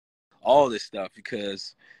all this stuff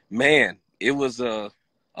because, man, it was a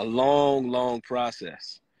long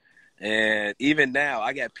process. And even now,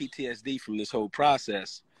 I got PTSD from this whole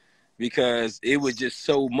process because it was just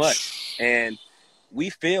so much. And we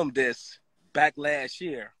filmed this back last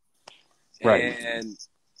year, and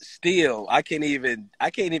still I can't even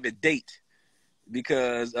date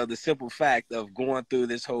because of the simple fact of going through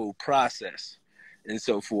this whole process and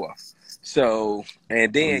so forth. So,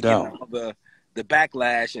 and then getting all the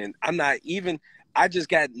backlash, and I just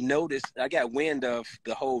got wind of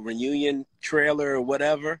the whole reunion trailer or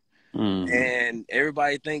whatever. And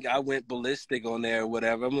everybody think I went ballistic on there or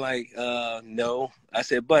whatever. I'm like, no. I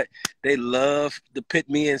said, but they love to pit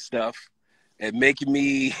me and stuff and making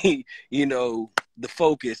me, the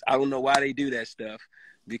focus. I don't know why they do that stuff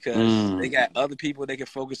because they got other people they can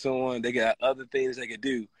focus on. They got other things they can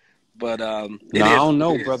do. But I don't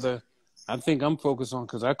know, brother. I think I'm focused on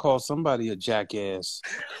because I called somebody a jackass.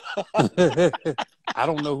 I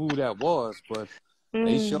don't know who that was, but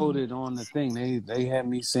they showed it on the thing. They had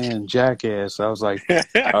me saying jackass. I was like,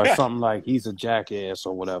 or something like he's a jackass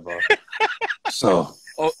or whatever. So,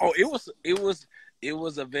 it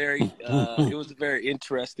was a very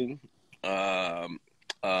interesting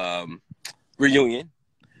reunion.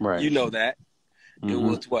 Right. You know that. It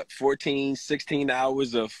was 14, 16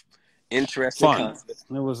 hours of interesting content.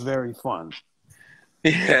 It was very fun.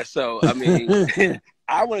 Yeah, so I mean,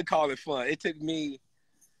 I wouldn't call it fun. It took me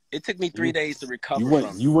 3 days to recover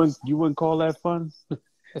from. You wouldn't call that fun?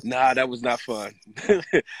 Nah, that was not fun.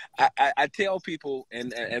 I tell people,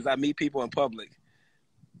 and as I meet people in public,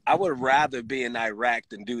 I would rather be in Iraq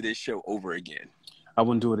than do this show over again. I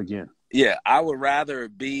wouldn't do it again. Yeah, I would rather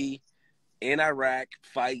be in Iraq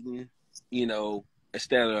fighting,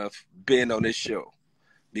 instead of being on this show,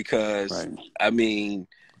 because I mean,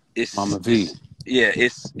 it's Mama V.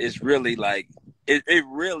 It's really like it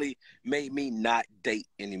really made me not date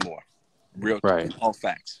anymore. All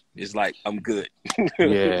facts. It's like I'm good.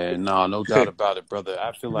 Yeah, no doubt about it, brother.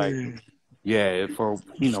 I feel like for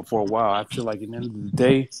a while, I feel like at the end of the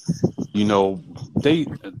day,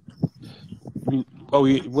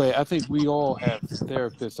 I think we all have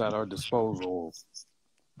therapists at our disposal.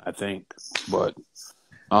 I think, but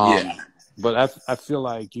I feel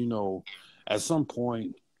like at some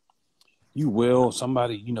point you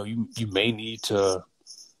may need to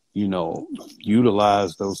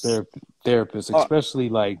utilize those therapists, especially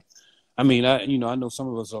I know some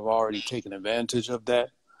of us have already taken advantage of that,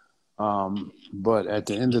 but at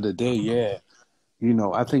the end of the day,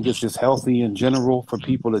 I think it's just healthy in general for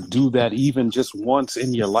people to do that even just once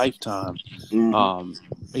in your lifetime.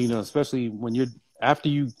 Especially when after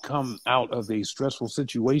you come out of a stressful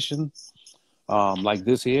situation like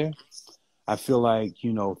this here. I feel like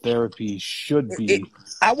therapy should be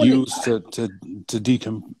used to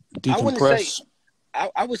decompress.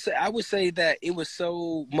 I would say that it was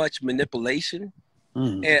so much manipulation,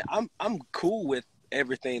 and I'm cool with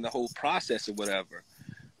everything, the whole process or whatever.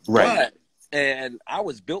 Right. And I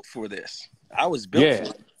was built for this. I was built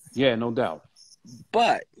for it. Yeah, no doubt.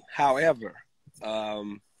 But however,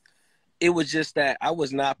 it was just that I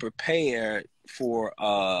was not prepared for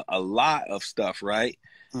a lot of stuff, right?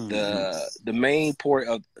 The main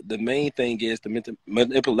thing is the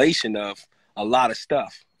manipulation of a lot of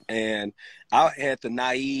stuff, and I had the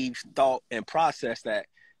naive thought and process that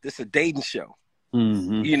this is a dating show.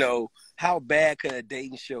 How bad could a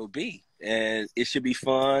dating show be? And it should be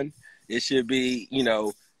fun. It should be, you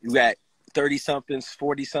got 30-somethings,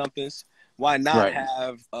 40-somethings. Why not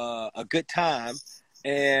have a good time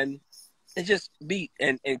and just be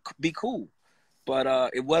cool?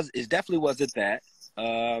 But it definitely wasn't that.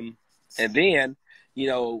 And then,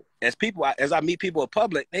 as I meet people in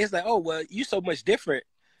public, they say, "Oh, well, you so much different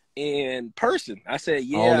in person." I said,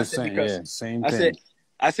 "Yeah." All the same, same thing.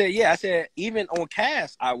 I said, even on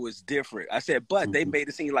cast, I was different. I said, but they made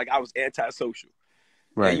it seem like I was antisocial.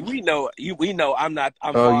 Right. And we know I'm not.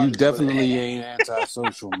 You definitely ain't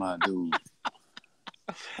antisocial, my dude.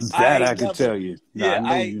 That I can tell you. I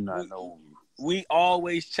know you're not. We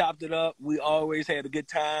always chopped it up. We always had a good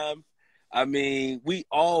time. I mean, we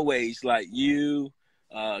always, like you,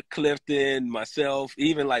 Clifton, myself,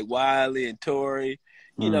 even like Wiley and Tori,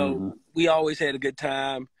 we always had a good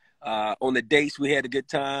time. On the dates, we had a good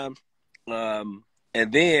time. And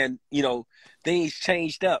then, things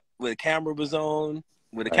changed up. When the camera was on,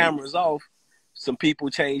 when the camera was off, some people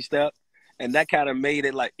changed up. And that kind of made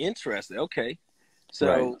it, like, interesting. Okay.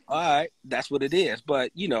 So, all right, that's what it is.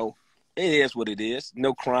 But, it is what it is.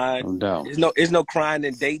 No crying. No doubt. There's no crying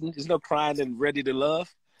in dating. There's no crying in Ready to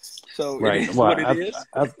Love. So it is what it is.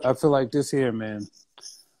 I feel like this here, man.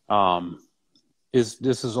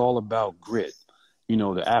 this is all about grit. You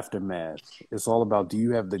know, the aftermath. It's all about, do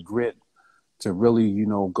you have the grit to really, you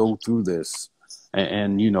know, go through this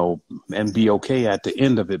and you know, and be okay at the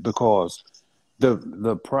end of it? Because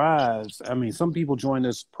the prize, I mean, some people join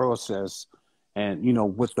this process and, you know,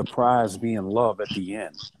 with the prize being love at the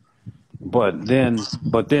end. But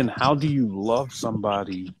then how do you love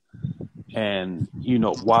somebody and, you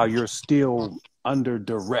know, while you're still under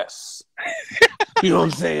duress? You know what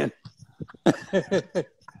I'm saying?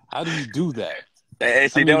 How do you do that? And I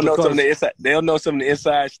see, mean, they'll know some of because the inside. They'll know some of the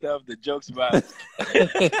inside stuff, the jokes about you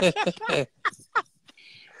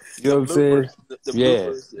know the what I'm saying? bloopers, the Yeah,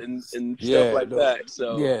 bloopers, and stuff yeah, like that.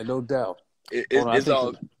 So yeah, no doubt. Hold on, it's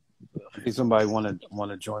all. I think somebody want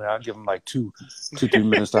to join. I'll give them like 3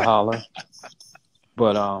 minutes to holler.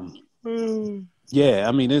 But yeah,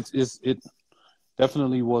 I mean, it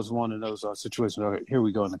definitely was one of those situations. All right, here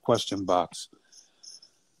we go in the question box.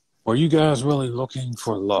 Are you guys really looking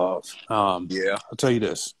for love? Yeah, I'll tell you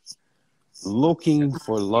this: looking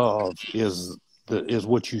for love is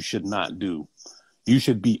what you should not do. You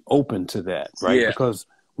should be open to that, right? yeah, Because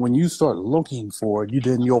when you start looking for it,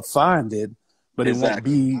 you'll find it, but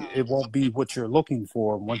exactly. it won't be what you're looking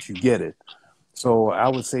for once you get it. So I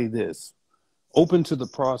would say this: open to the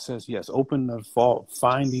process, yes. Open to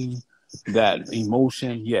finding that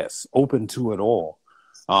emotion, yes. Open to it all,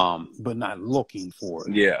 but not looking for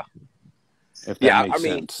it. Yeah, If that yeah. makes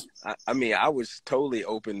sense. I mean, I was totally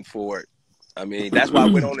open for it. I mean, that's why I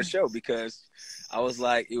went on the show, because I was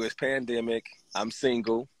like, it was pandemic. I'm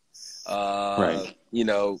single. Right. You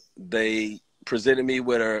know, they presented me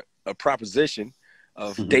with a proposition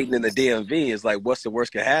of Mm-hmm. dating in the DMV. Is like, what's the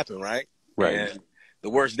worst could happen, right? Right. And the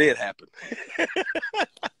worst did happen.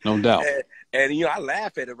 No doubt. And you know, I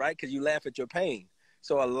laugh at it, right? Because you laugh at your pain.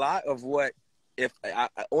 So a lot of what, if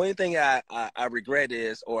only thing I regret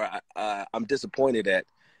is, or I'm disappointed at,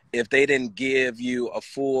 if they didn't give you a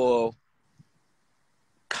full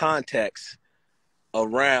context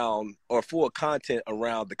around, or full content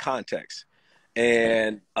around the context, Right.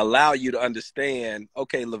 and allow you to understand,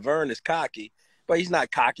 okay, Laverne is cocky, but he's not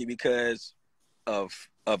cocky because of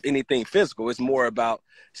anything physical. It's more about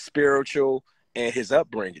spiritual and his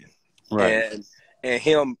upbringing, Right. and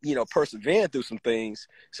him, you know, persevering through some things.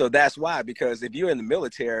 So that's why, because if you're in the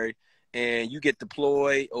military and you get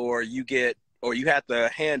deployed, or you have to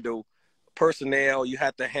handle personnel, you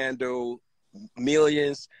have to handle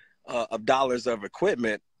millions of dollars of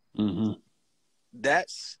equipment. Mm-hmm.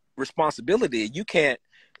 That's responsibility. You can't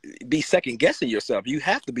be second guessing yourself. You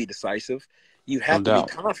have to be decisive. You No have to be doubt.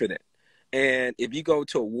 confident. And if you go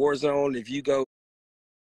to a war zone, if you go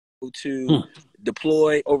to Hmm.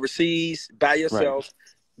 deploy overseas by Right. yourself,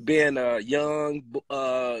 being a young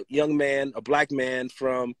man, a black man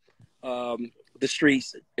from the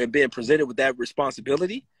streets, and being presented with that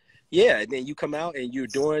responsibility, yeah, and then you come out and you're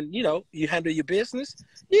doing, you know, you handle your business.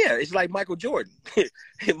 Yeah, it's like Michael Jordan.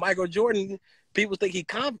 Michael Jordan, people think he's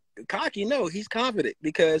cocky. No, he's confident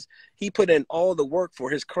because he put in all the work for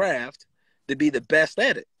his craft to be the best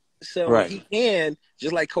at it. So Right. he can,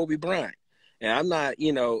 just like Kobe Bryant. And I'm not,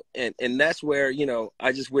 you know, and that's where, you know,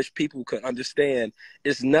 I just wish people could understand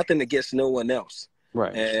it's nothing against no one else.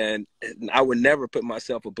 Right. And I would never put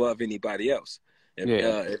myself above anybody else.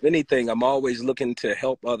 Yeah. If anything, I'm always looking to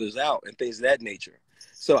help others out and things of that nature.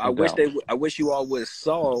 So No doubt. I wish you all would have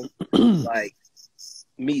saw like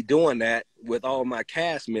me doing that with all my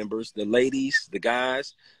cast members, the ladies, the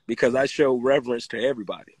guys, because I show reverence to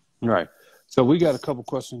everybody. Right. So we got a couple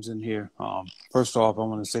questions in here. First off, I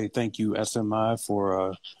want to say thank you, SMI,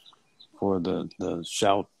 for the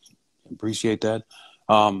shout. Appreciate that.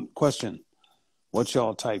 Question: what's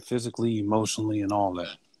y'all type physically, emotionally, and all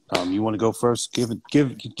that? You want to go first? Give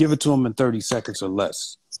it to them in 30 seconds or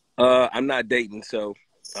less. I'm not dating, so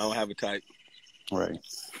I don't have a type. Right.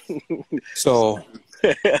 So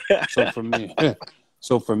for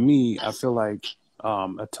me, I feel like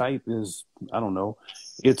a type is, I don't know,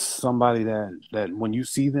 it's somebody that when you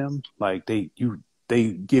see them, like they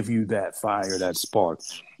give you that fire, that spark.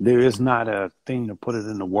 There is not a thing to put it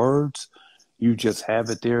into words. You just have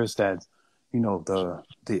it there. It's that, you know,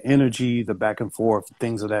 the energy, the back and forth,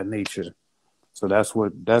 things of that nature. So that's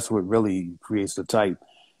what really creates the type.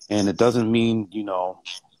 And it doesn't mean, you know,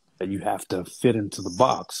 that you have to fit into the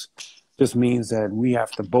box. Just means that we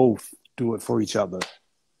have to both do it for each other.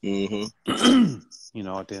 Mm-hmm. You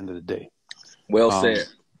know, at the end of the day. Well Um, said.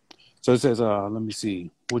 so it says, let me see.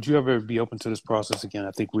 Would you ever be open to this process again?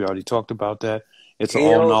 I think we already talked about that. It's an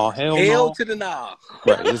all no, hell Hell no. to the nah.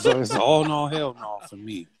 Right. It's all no, hell no for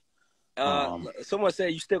me. Someone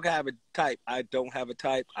said you still have a type. I don't have a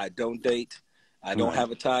type. I don't date. I don't Right.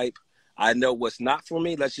 have a type. I know what's not for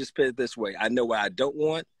me. Let's just put it this way. I know what I don't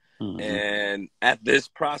want. And at this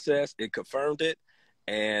process, it confirmed it.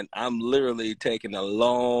 And I'm literally taking a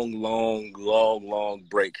long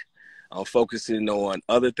break. I'm focusing on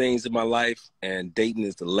other things in my life, and dating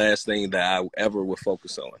is the last thing that I ever will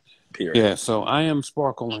focus on, period. Yeah, so I Am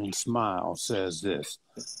Sparkle and Smile says this.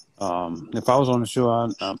 If I was on the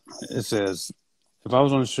show, it says, if I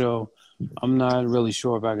was on the show, I'm not really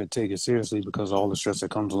sure if I could take it seriously because of all the stress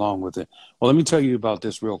that comes along with it. Well, let me tell you about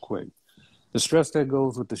this real quick. The stress that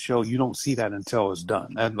goes with the show, you don't see that until it's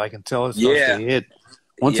done. Until it starts to hit.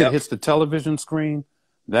 Once it hits the television screen,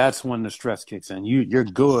 that's when the stress kicks in. You're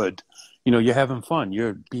good. You're having fun.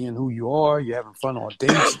 You're being who you are. You're having fun on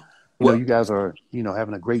dates. You guys are,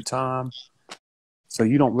 having a great time. So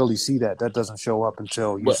you don't really see that. That doesn't show up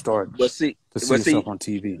until you start to see yourself on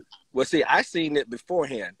TV. Well, see, I seen it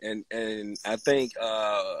beforehand, and I think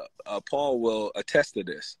Paul will attest to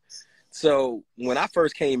this. So when I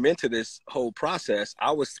first came into this whole process,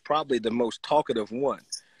 I was probably the most talkative one.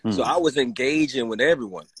 So I was engaging with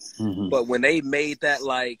everyone. But when they made that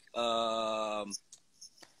like I was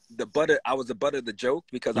the butt of the joke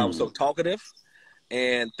because I was so talkative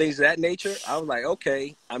and things of that nature, I was like,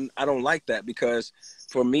 okay, I don't like that, because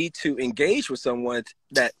for me to engage with someone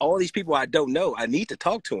that all these people I don't know, I need to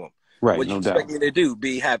talk to them. Right, what you expect me to do?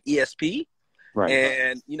 Have ESP? Right.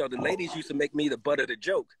 And, the ladies used to make me the butt of the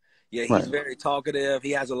joke. Yeah, he's very talkative.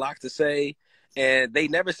 He has a lot to say. And they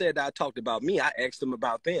never said that I talked about me. I asked them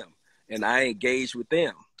about them. And I engaged with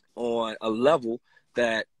them on a level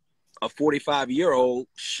that a 45-year-old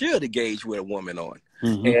should engage with a woman on.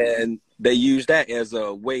 And they use that as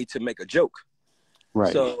a way to make a joke.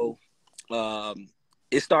 Right. So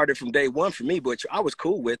it started from day one for me, which I was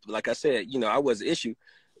cool with. Like I said, I was an issue.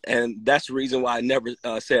 And that's the reason why I never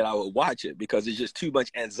said I would watch it, because it's just too much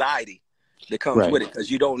anxiety that comes with it, because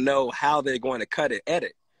you don't know how they're going to cut it,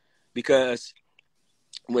 edit. Because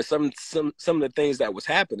with some of the things that was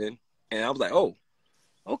happening, and I was like, oh,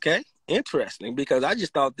 okay, interesting, because I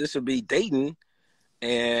just thought this would be dating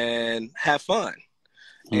and have fun.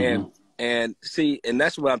 And see, and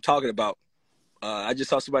that's what I'm talking about. I just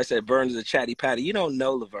saw somebody say Vern is a chatty patty. You don't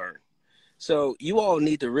know Laverne. So you all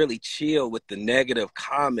need to really chill with the negative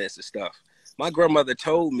comments and stuff. My grandmother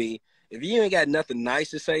told me, if you ain't got nothing nice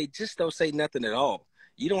to say, just don't say nothing at all.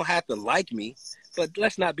 You don't have to like me, but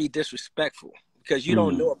let's not be disrespectful, because you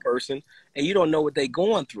don't know a person and you don't know what they're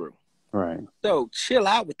going through. Right. So chill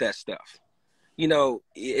out with that stuff. You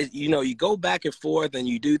go back and forth and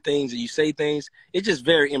you do things and you say things. It's just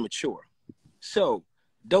very immature. So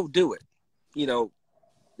don't do it.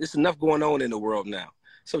 There's enough going on in the world now.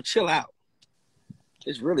 So chill out.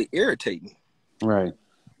 It's really irritating. Right.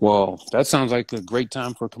 Well, that sounds like a great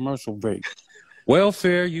time for a commercial break.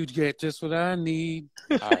 Welfare, you get just what I need.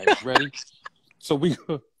 All right, ready? So we're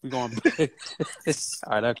going back.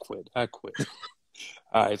 All right, I quit.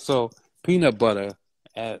 All right, so Peanut Butter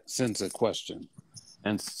sends a question.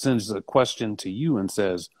 And sends a question to you and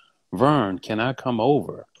says, Vern, can I come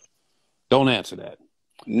over? Don't answer that.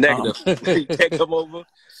 Negative. You can't come over.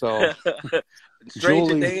 So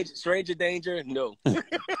stranger danger, no.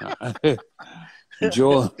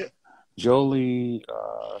 Jolie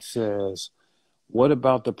says, what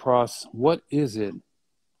about the process? What was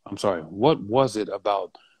it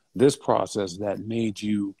about this process that made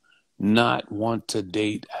you not want to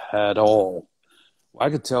date at all? Well,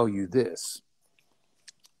 I could tell you this.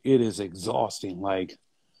 It is exhausting. Like,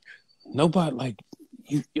 nobody,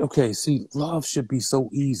 love should be so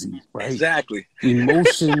easy, right? Exactly.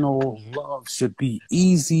 Emotional love should be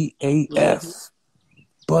easy AF,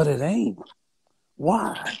 but it ain't.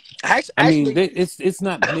 Why? It's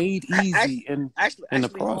not made easy in the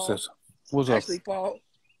process. Paul, Paul,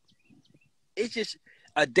 it's just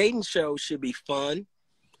a dating show should be fun.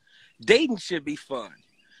 Dating should be fun,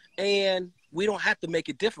 and we don't have to make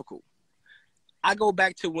it difficult. I go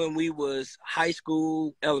back to when we was high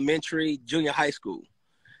school, elementary, junior high school.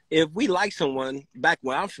 If we like someone back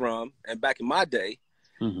where I'm from and back in my day,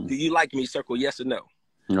 do you like me? Circle yes or no.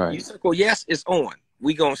 Right. You circle yes, it's on.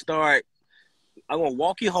 We gonna start. I'm gonna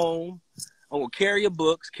walk you home. I'm gonna carry your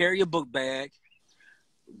books, carry your book bag,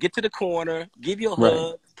 get to the corner, give you a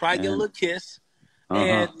hug, probably get a little kiss,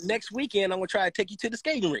 and next weekend I'm gonna try to take you to the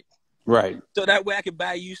skating rink. Right. So that way I can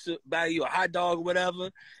buy you a hot dog or whatever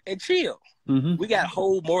and chill. We got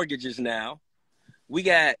whole mortgages now. We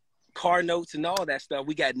got car notes and all that stuff.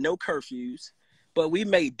 We got no curfews, but we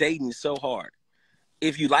made dating so hard.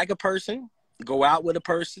 If you like a person, go out with a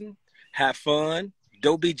person, have fun,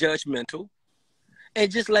 don't be judgmental,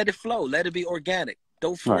 and just let it flow. Let it be organic.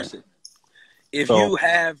 Don't force it. So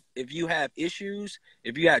if you have issues,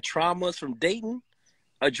 if you have traumas from dating,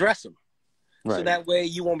 address them. So right. that way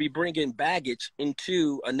you won't be bringing baggage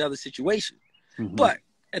into another situation. Hmm. But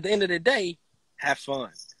at the end of the day, have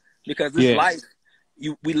fun, because this Yeah. life,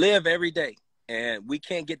 we live every day, and we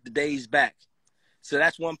can't get the days back. So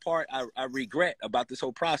that's one part I regret about this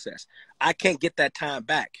whole process. I can't get that time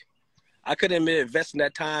back. I could have been investing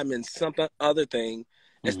that time in something other thing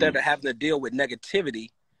Hmm. instead of having to deal with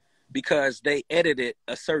negativity because they edited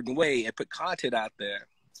a certain way and put content out there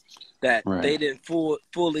that Right. they didn't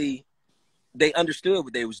fully, they understood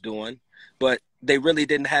what they was doing, but they really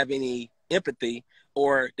didn't have any empathy,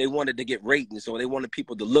 or they wanted to get ratings, or they wanted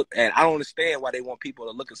people to look at. I don't understand why they want people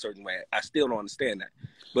to look a certain way. I still don't understand that,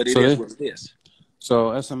 but it So is they, what it is.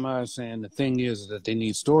 so SMI is saying the thing is that they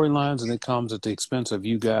need storylines, and it comes at the expense of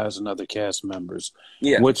you guys and other cast members,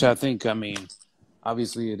 Yeah. which I think, I mean,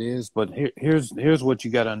 obviously it is, but here's what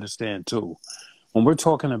you got to understand too. When we're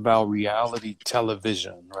talking about reality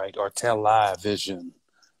television, right, or television,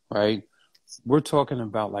 right, we're talking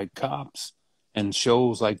about like Cops and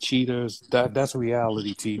shows like Cheaters. That's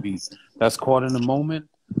reality TV. That's caught in the moment.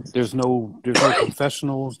 There's no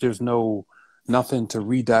confessionals. There's no nothing to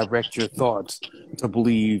redirect your thoughts to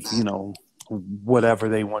believe, whatever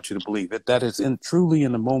they want you to believe. That is truly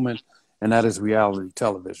in the moment, and that is reality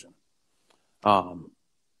television. Um,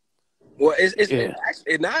 Well, it's yeah,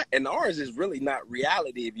 actually not, and ours is really not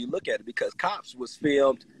reality if you look at it, because Cops was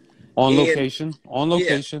filmed on in, location, on yeah,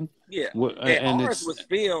 location, yeah, and and ours it's was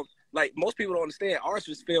filmed, like most people don't understand. Ours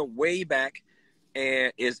was filmed way back,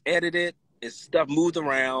 and it's edited. It's stuff moved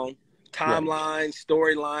around, right. timelines,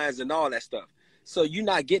 storylines, and all that stuff. So you're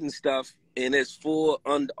not getting stuff in its full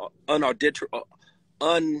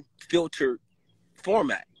unfiltered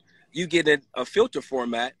format. You get a filter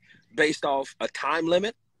format based off a time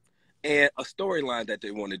limit and a storyline that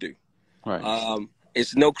they want to do. Right.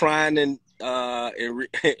 It's no crying in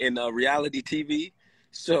reality TV,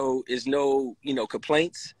 so it's no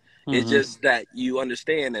complaints. It's Hmm. just that you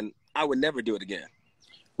understand, and I would never do it again.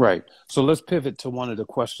 Right. So let's pivot to one of the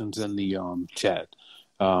questions in the chat.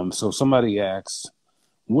 So somebody asks,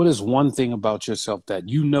 what is one thing about yourself that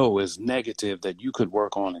you know is negative that you could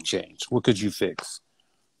work on and change? What could you fix?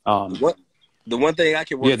 Um, What the one thing I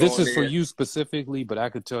can yeah, work this on is for is, you specifically, but I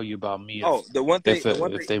could tell you about me oh, if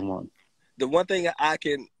they want. the one thing I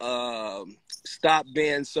can stop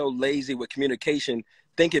being so lazy with communication,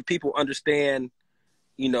 thinking people understand,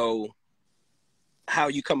 you know, how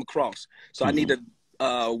you come across. So I need Hmm.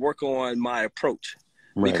 to work on my approach,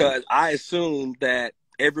 Right. because I assume that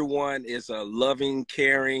everyone is a loving,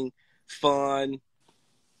 caring, fun,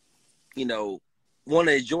 want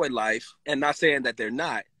to enjoy life, and not saying that they're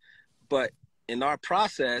not, but in our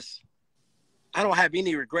process, I don't have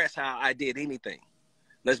any regrets how I did anything.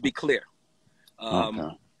 Let's be clear. Um,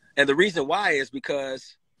 Okay. and the reason why is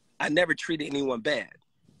because I never treated anyone bad.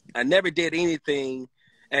 I never did anything.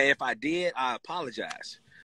 And if I did, I apologize.